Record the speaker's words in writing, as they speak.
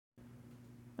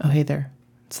Oh, hey there.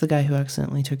 It's the guy who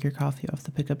accidentally took your coffee off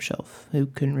the pickup shelf, who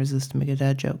couldn't resist to make a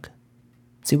dad joke.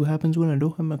 See what happens when I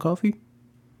don't have my coffee?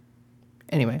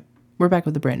 Anyway, we're back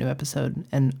with a brand new episode,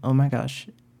 and oh my gosh,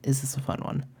 is this a fun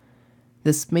one.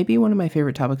 This may be one of my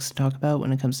favorite topics to talk about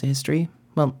when it comes to history.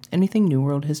 Well, anything New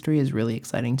World history is really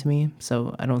exciting to me,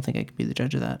 so I don't think I could be the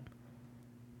judge of that.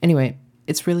 Anyway,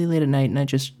 it's really late at night, and I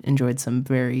just enjoyed some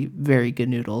very, very good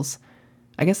noodles.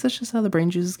 I guess that's just how the brain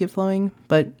juices get flowing,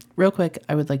 but real quick,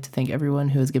 I would like to thank everyone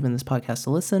who has given this podcast a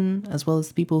listen, as well as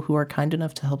the people who are kind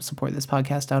enough to help support this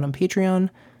podcast out on Patreon.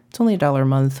 It's only $1 a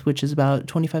month, which is about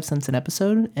 25 cents an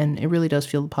episode, and it really does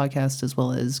fuel the podcast as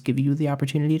well as give you the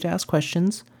opportunity to ask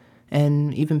questions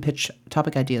and even pitch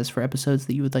topic ideas for episodes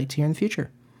that you would like to hear in the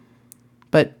future.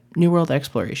 But New World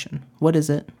exploration, what is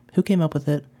it? Who came up with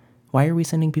it? Why are we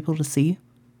sending people to sea?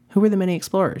 Who were the many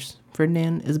explorers?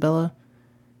 Ferdinand, Isabella,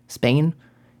 Spain,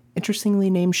 interestingly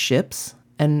named ships,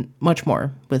 and much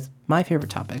more, with my favorite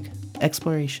topic,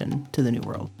 exploration to the New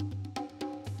World.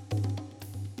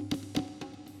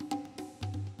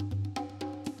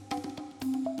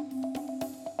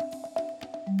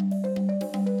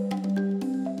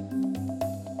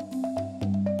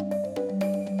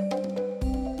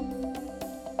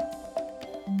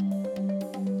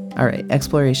 All right,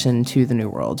 exploration to the New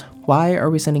World. Why are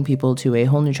we sending people to a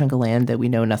whole new chunk of land that we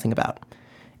know nothing about?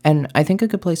 And I think a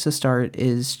good place to start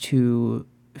is to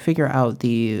figure out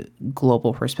the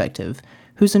global perspective.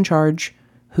 Who's in charge?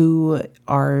 Where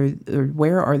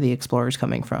are the explorers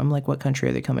coming from? Like, what country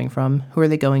are they coming from? Who are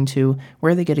they going to?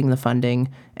 Where are they getting the funding?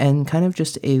 And kind of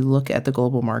just a look at the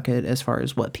global market as far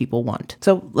as what people want.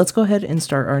 So let's go ahead and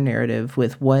start our narrative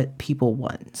with what people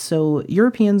want. So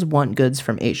Europeans want goods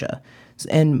from Asia.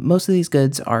 And most of these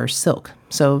goods are silk.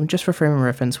 So just for frame of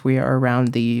reference, we are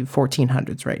around the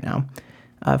 1400s right now.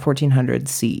 1400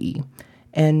 CE.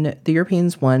 And the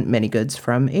Europeans want many goods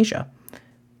from Asia.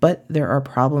 But there are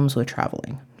problems with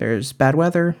traveling. There's bad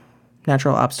weather,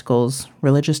 natural obstacles,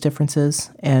 religious differences,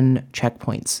 and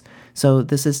checkpoints. So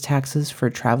this is taxes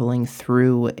for traveling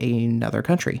through another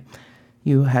country.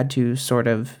 You had to sort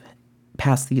of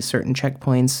pass these certain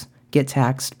checkpoints, get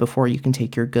taxed before you can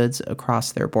take your goods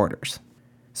across their borders.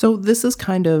 So this is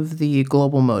kind of the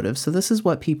global motive. So this is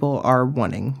what people are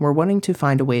wanting. We're wanting to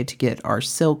find a way to get our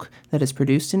silk that is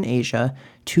produced in Asia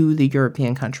to the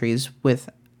European countries with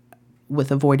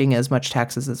avoiding as much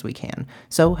taxes as we can.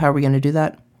 So how are we going to do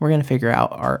that? We're going to figure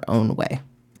out our own way.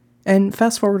 And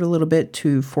fast forward a little bit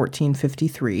to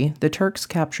 1453, the Turks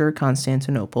capture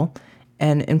Constantinople,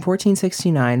 and in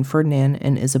 1469, Ferdinand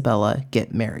and Isabella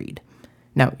get married.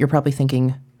 Now, you're probably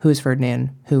thinking, who is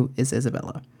Ferdinand? Who is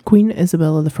Isabella? Queen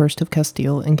Isabella I of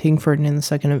Castile and King Ferdinand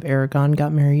II of Aragon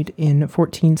got married in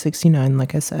 1469,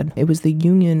 like I said. It was the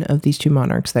union of these two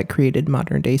monarchs that created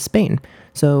modern-day Spain.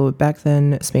 So back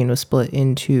then, Spain was split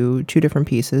into two different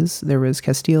pieces. There was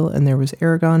Castile and there was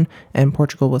Aragon, and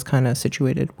Portugal was kind of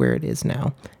situated where it is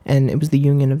now. And it was the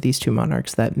union of these two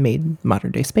monarchs that made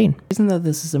modern-day Spain. The reason that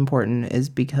this is important is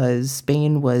because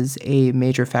Spain was a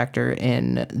major factor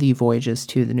in the voyages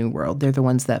to the New World. They're the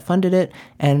ones that funded it,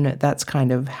 and that's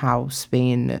kind of how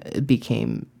Spain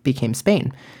became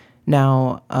Spain.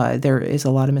 Now, there is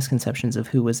a lot of misconceptions of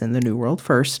who was in the New World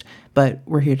first, but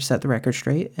we're here to set the record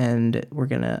straight, and we're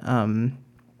going to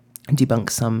debunk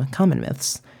some common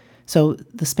myths. So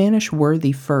the Spanish were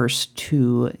the first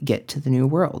to get to the New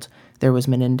World. There was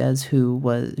Menendez who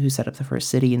set up the first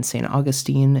city in St.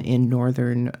 Augustine in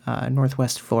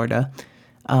northwest Florida.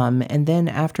 And then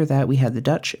after that, we had the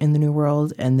Dutch in the New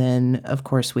World, and then, of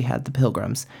course, we had the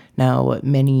Pilgrims. Now,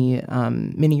 many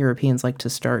Europeans like to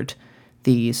start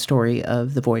the story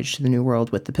of the voyage to the New World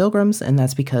with the Pilgrims, and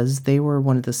that's because they were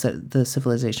one of the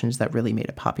civilizations that really made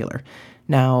it popular.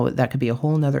 Now, that could be a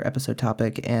whole nother episode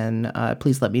topic, and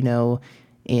please let me know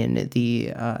in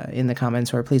the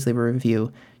comments, or please leave a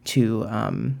review to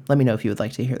let me know if you would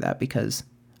like to hear that, because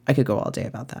I could go all day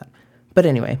about that. But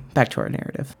anyway, back to our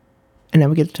narrative. And now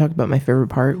we get to talk about my favorite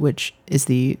part, which is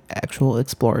the actual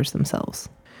explorers themselves.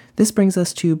 This brings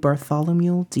us to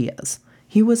Bartholomew Diaz.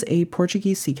 He was a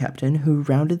Portuguese sea captain who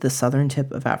rounded the southern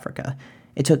tip of Africa.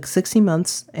 It took 60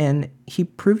 months, and he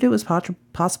proved it was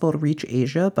possible to reach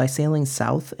Asia by sailing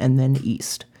south and then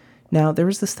east. Now, there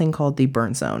was this thing called the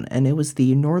Burnt Zone, and it was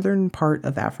the northern part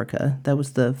of Africa that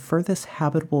was the furthest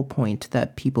habitable point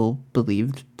that people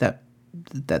believed that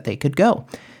they could go,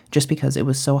 just because it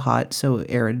was so hot, so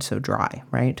arid, so dry,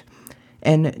 right?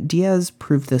 And Diaz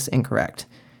proved this incorrect.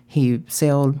 He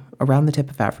sailed around the tip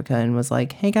of Africa and was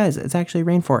like, hey guys, it's actually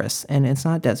rainforest and it's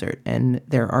not desert and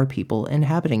there are people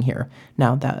inhabiting here.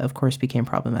 Now that of course became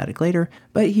problematic later,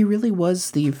 but he really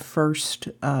was the first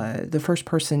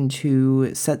person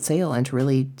to set sail and to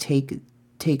really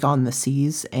take on the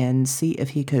seas and see if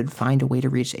he could find a way to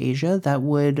reach Asia that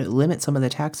would limit some of the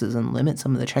taxes and limit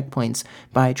some of the checkpoints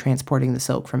by transporting the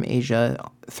silk from Asia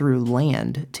through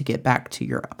land to get back to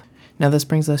Europe. Now this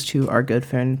brings us to our good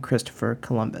friend Christopher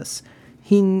Columbus.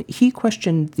 He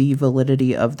questioned the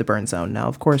validity of the burn zone. Now,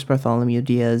 of course, Bartholomew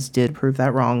Diaz did prove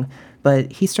that wrong,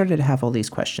 but he started to have all these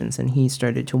questions, and he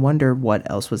started to wonder what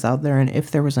else was out there and if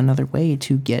there was another way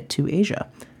to get to Asia.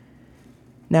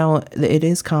 Now, it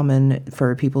is common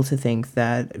for people to think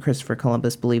that Christopher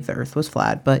Columbus believed the Earth was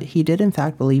flat, but he did in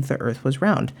fact believe the Earth was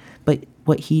round. But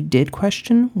what he did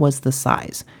question was the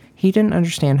size. He didn't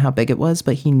understand how big it was,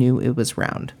 but he knew it was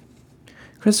round.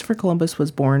 Christopher Columbus was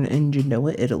born in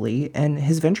Genoa, Italy, and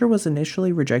his venture was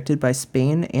initially rejected by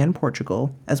Spain and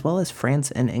Portugal, as well as France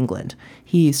and England.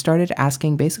 He started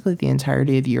asking basically the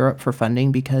entirety of Europe for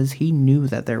funding because he knew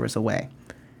that there was a way.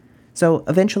 So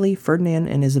eventually, Ferdinand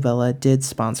and Isabella did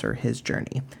sponsor his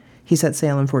journey. He set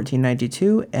sail in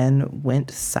 1492 and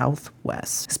went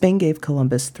southwest. Spain gave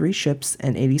Columbus 3 ships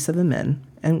and 87 men,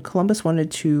 and Columbus wanted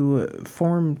to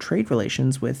form trade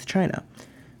relations with China.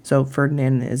 So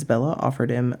Ferdinand and Isabella offered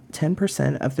him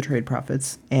 10% of the trade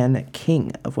profits and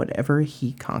king of whatever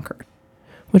he conquered.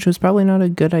 Which was probably not a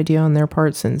good idea on their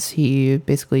part, since he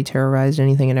basically terrorized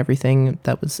anything and everything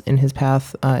that was in his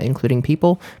path, including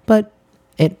people, but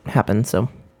it happened, so.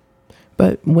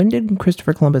 But when did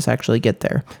Christopher Columbus actually get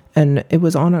there? And it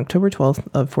was on October 12th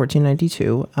of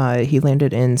 1492, he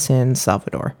landed in San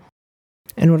Salvador.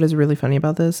 And what is really funny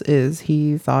about this is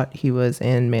he thought he was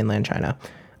in mainland China.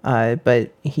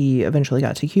 But he eventually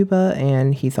got to Cuba,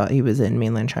 and he thought he was in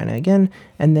mainland China again,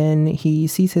 and then he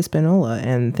sees Hispaniola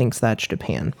and thinks that's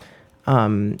Japan.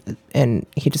 And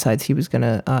he decides he was going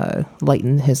to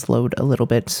lighten his load a little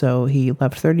bit, so he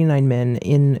left 39 men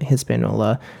in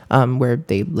Hispaniola, where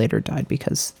they later died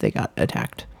because they got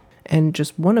attacked. And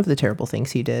just one of the terrible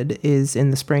things he did is in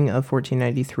the spring of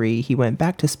 1493, he went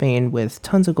back to Spain with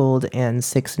tons of gold and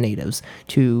 6 natives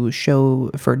to show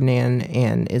Ferdinand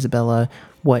and Isabella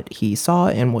what he saw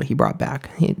and what he brought back.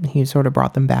 He sort of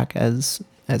brought them back as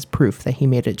proof that he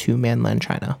made it to mainland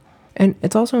China. And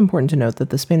it's also important to note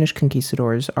that the Spanish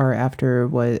conquistadors are after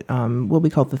what will be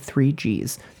called the 3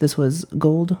 Gs. This was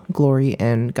gold, glory,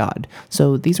 and God.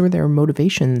 So these were their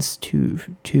motivations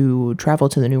to travel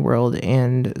to the New World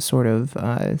and sort of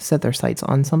set their sights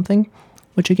on something,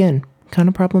 which again, kind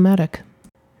of problematic.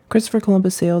 Christopher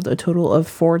Columbus sailed a total of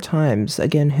 4 times.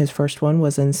 Again, his first one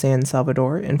was in San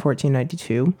Salvador in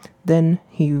 1492. Then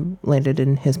he landed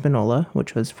in Hispaniola,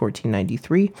 which was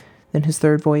 1493. Then his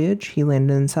third voyage, he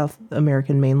landed in South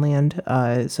American mainland,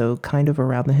 so kind of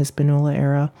around the Hispaniola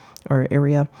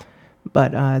area.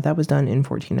 But that was done in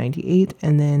 1498.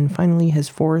 And then finally, his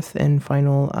fourth and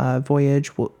final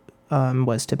voyage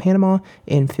was to Panama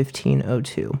in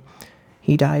 1502.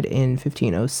 He died in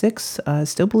 1506,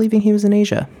 still believing he was in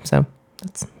Asia. So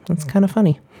that's kind of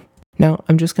funny. Now,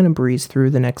 I'm just going to breeze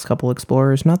through the next couple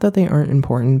explorers. Not that they aren't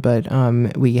important, but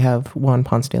we have Juan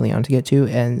Ponce de Leon to get to,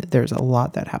 and there's a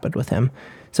lot that happened with him.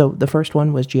 So the first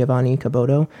one was Giovanni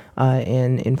Caboto,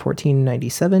 and in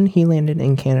 1497, he landed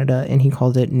in Canada, and he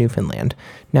called it Newfoundland.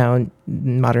 Now,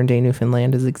 modern-day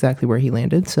Newfoundland is exactly where he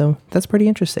landed, so that's pretty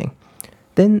interesting.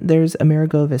 Then there's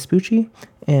Amerigo Vespucci,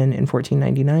 and in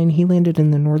 1499, he landed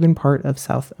in the northern part of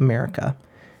South America.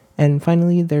 And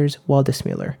finally, there's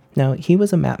Waldesmuller. Now, he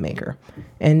was a map maker,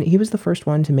 and he was the first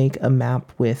one to make a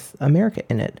map with America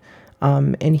in it.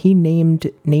 And he named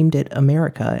it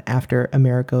America after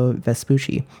Amerigo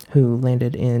Vespucci, who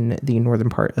landed in the northern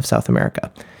part of South America.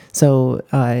 So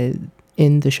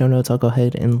in the show notes, I'll go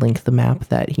ahead and link the map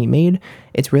that he made.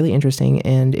 It's really interesting,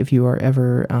 and if you are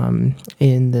ever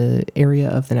in the area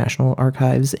of the National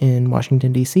Archives in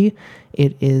Washington, D.C.,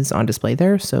 it is on display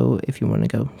there, so if you want to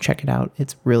go check it out,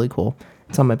 it's really cool.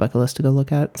 It's on my bucket list to go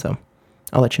look at, so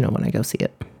I'll let you know when I go see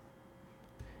it.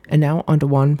 And now on to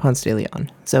Juan Ponce de Leon.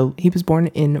 So he was born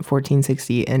in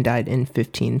 1460 and died in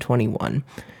 1521.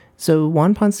 So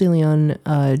Juan Ponce de Leon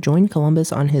joined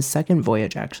Columbus on his second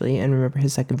voyage, actually, and remember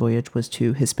his second voyage was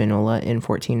to Hispaniola in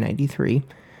 1493.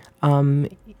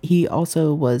 He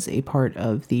also was a part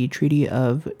of the Treaty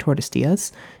of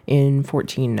Tordesillas in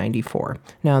 1494.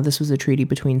 Now, this was a treaty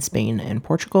between Spain and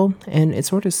Portugal, and it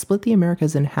sort of split the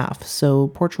Americas in half. So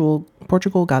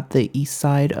Portugal got the east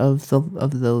side of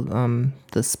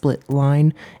the split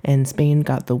line, and Spain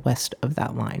got the west of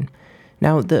that line.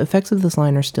 Now, the effects of this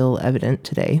line are still evident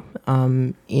today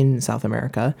in South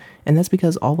America, and that's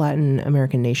because all Latin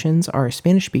American nations are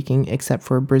Spanish-speaking except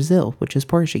for Brazil, which is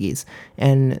Portuguese,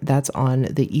 and that's on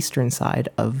the eastern side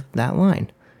of that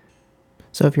line.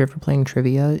 So if you're ever playing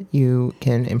trivia, you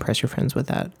can impress your friends with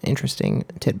that interesting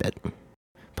tidbit.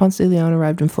 Ponce de Leon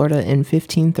arrived in Florida in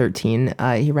 1513.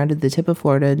 He rounded the tip of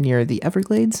Florida near the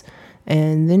Everglades,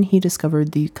 and then he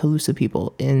discovered the Calusa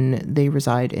people, and they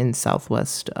reside in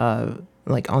southwest, on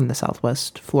the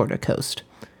southwest Florida coast.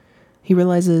 He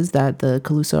realizes that the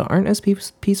Calusa aren't as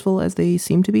peaceful as they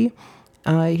seem to be.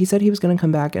 He said he was going to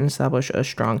come back and establish a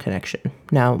strong connection.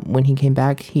 Now, when he came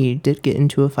back, he did get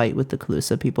into a fight with the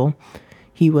Calusa people.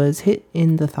 He was hit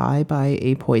in the thigh by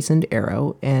a poisoned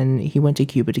arrow, and he went to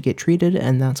Cuba to get treated,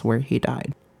 and that's where he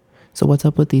died. So what's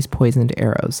up with these poisoned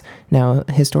arrows? Now,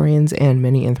 historians and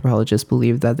many anthropologists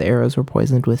believe that the arrows were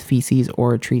poisoned with feces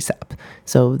or tree sap.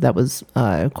 So that was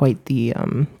quite the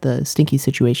stinky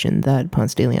situation that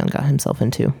Ponce de Leon got himself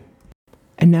into.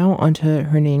 And now on to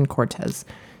Hernán Cortés.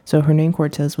 So Hernán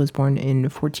Cortés was born in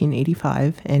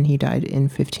 1485, and he died in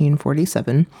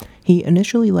 1547. He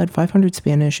initially led 500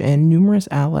 Spanish and numerous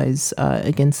allies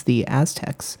against the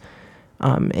Aztecs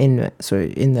in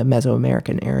the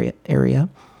Mesoamerican area.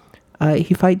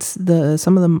 He fights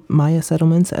some of the Maya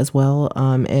settlements as well,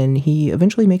 and he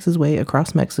eventually makes his way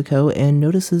across Mexico and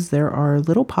notices there are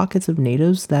little pockets of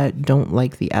natives that don't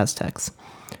like the Aztecs.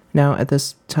 Now, at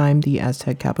this time, the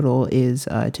Aztec capital is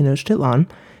Tenochtitlan,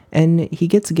 and he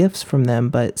gets gifts from them,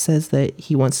 but says that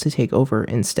he wants to take over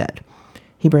instead.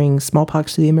 He brings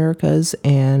smallpox to the Americas,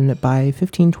 and by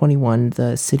 1521,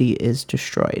 the city is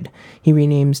destroyed. He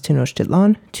renames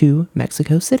Tenochtitlan to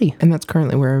Mexico City, and that's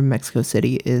currently where Mexico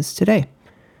City is today.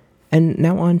 And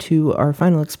now on to our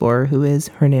final explorer, who is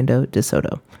Hernando de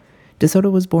Soto. De Soto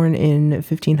was born in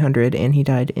 1500, and he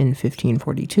died in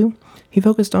 1542. He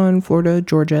focused on Florida,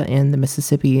 Georgia, and the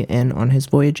Mississippi, and on his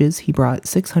voyages, he brought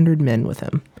 600 men with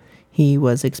him. He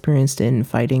was experienced in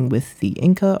fighting with the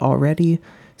Inca already,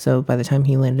 so by the time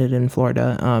he landed in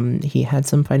Florida, he had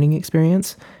some fighting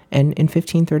experience. And in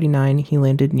 1539, he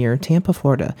landed near Tampa,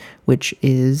 Florida, which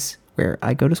is where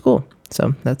I go to school.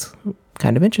 So that's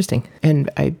kind of interesting. And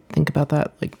I think about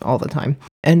that all the time.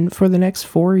 And for the next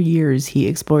 4 years, he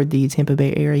explored the Tampa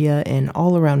Bay area and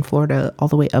all around Florida, all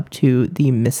the way up to the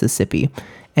Mississippi.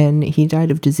 And he died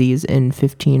of disease in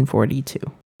 1542.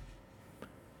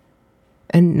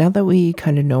 And now that we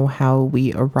kind of know how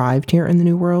we arrived here in the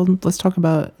New World, let's talk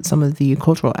about some of the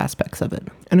cultural aspects of it.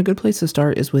 And a good place to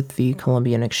start is with the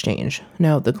Columbian Exchange.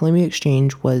 Now, the Columbian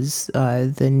Exchange was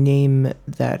the name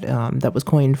that was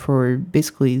coined for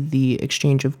basically the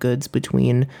exchange of goods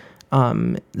between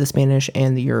the Spanish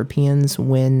and the Europeans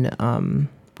when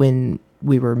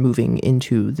we were moving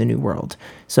into the New World.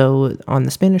 So on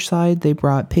the Spanish side, they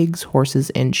brought pigs,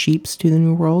 horses, and sheep to the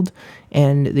New World,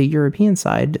 and the European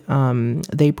side,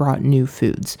 they brought new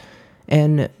foods.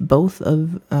 And both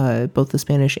the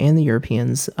Spanish and the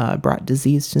Europeans brought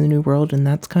disease to the New World, and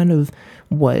that's kind of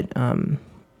what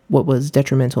was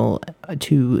detrimental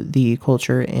to the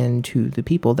culture and to the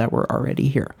people that were already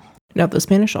here. Now, the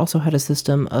Spanish also had a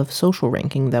system of social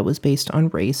ranking that was based on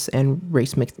race and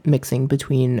race mixing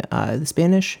between the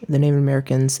Spanish, the Native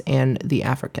Americans, and the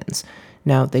Africans.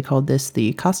 Now, they called this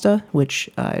the casta, which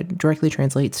directly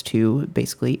translates to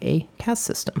basically a caste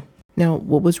system. Now,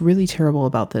 what was really terrible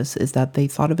about this is that they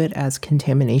thought of it as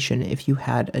contamination if you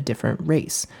had a different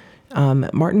race.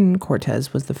 Martin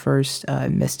Cortez was the first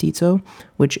mestizo,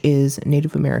 which is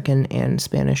Native American and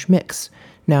Spanish mix.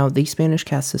 Now, the Spanish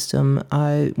caste system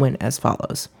went as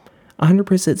follows.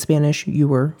 100% Spanish, you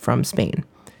were from Spain.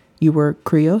 You were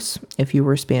Criollos if you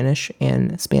were Spanish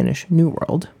and Spanish New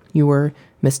World. You were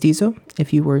Mestizo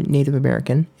if you were Native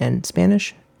American and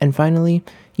Spanish. And finally,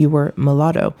 you were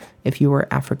Mulatto if you were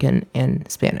African and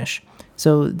Spanish.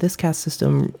 So this caste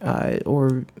system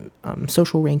or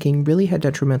social ranking really had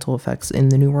detrimental effects in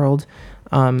the New World.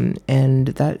 And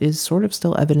that is sort of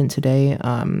still evident today.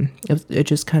 It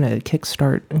just kind of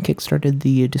kickstarted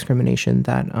the discrimination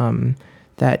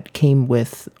that came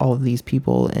with all of these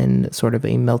people and sort of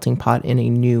a melting pot in a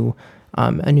new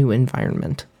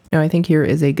environment. Now, I think here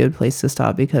is a good place to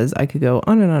stop because I could go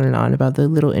on and on and on about the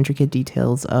little intricate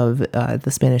details of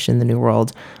the Spanish in the New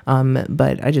World,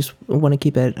 but I just want to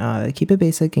keep it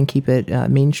basic and keep it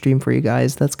mainstream for you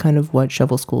guys. That's kind of what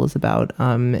Shovel School is about.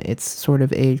 It's sort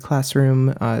of a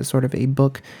classroom, sort of a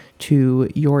book to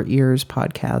your ears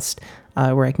podcast,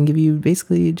 where I can give you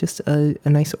basically just a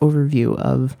nice overview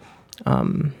of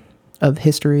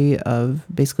history, of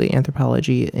basically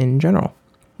anthropology in general.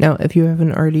 Now, if you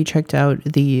haven't already checked out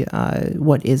the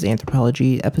What is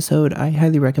Anthropology episode, I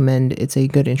highly recommend. It's a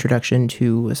good introduction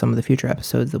to some of the future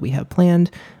episodes that we have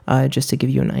planned, just to give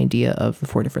you an idea of the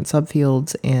 4 different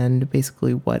subfields and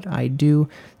basically what I do,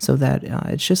 so that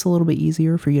it's just a little bit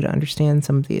easier for you to understand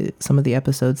some of the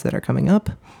episodes that are coming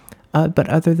up. But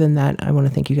other than that, I want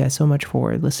to thank you guys so much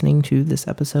for listening to this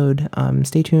episode.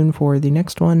 Stay tuned for the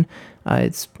next one. I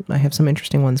have some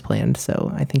interesting ones planned,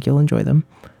 so I think you'll enjoy them.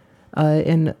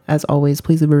 And as always,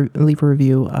 please leave a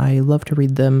review. I love to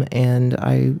read them, and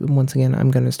I'm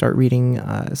going to start reading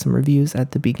some reviews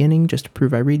at the beginning just to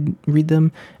prove I read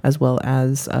them, as well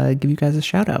as give you guys a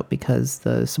shout out, because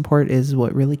the support is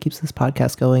what really keeps this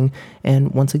podcast going.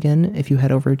 And once again, if you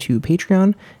head over to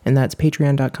Patreon, and that's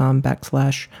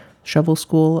patreon.com/Shovel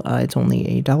School, it's only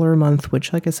 $1 a month,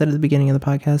 which, like I said at the beginning of the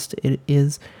podcast, it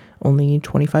is only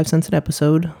 25 cents an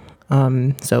episode.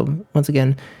 So once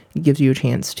again, it gives you a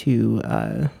chance to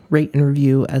rate and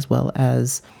review, as well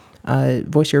as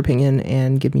voice your opinion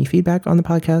and give me feedback on the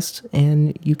podcast.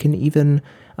 And you can even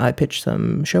pitch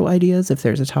some show ideas if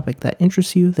there's a topic that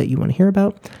interests you that you want to hear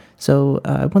about. So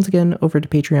once again, over to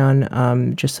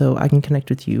Patreon, just so I can connect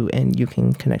with you and you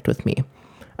can connect with me.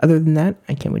 Other than that,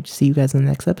 I can't wait to see you guys in the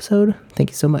next episode. Thank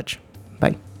you so much.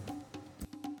 Bye.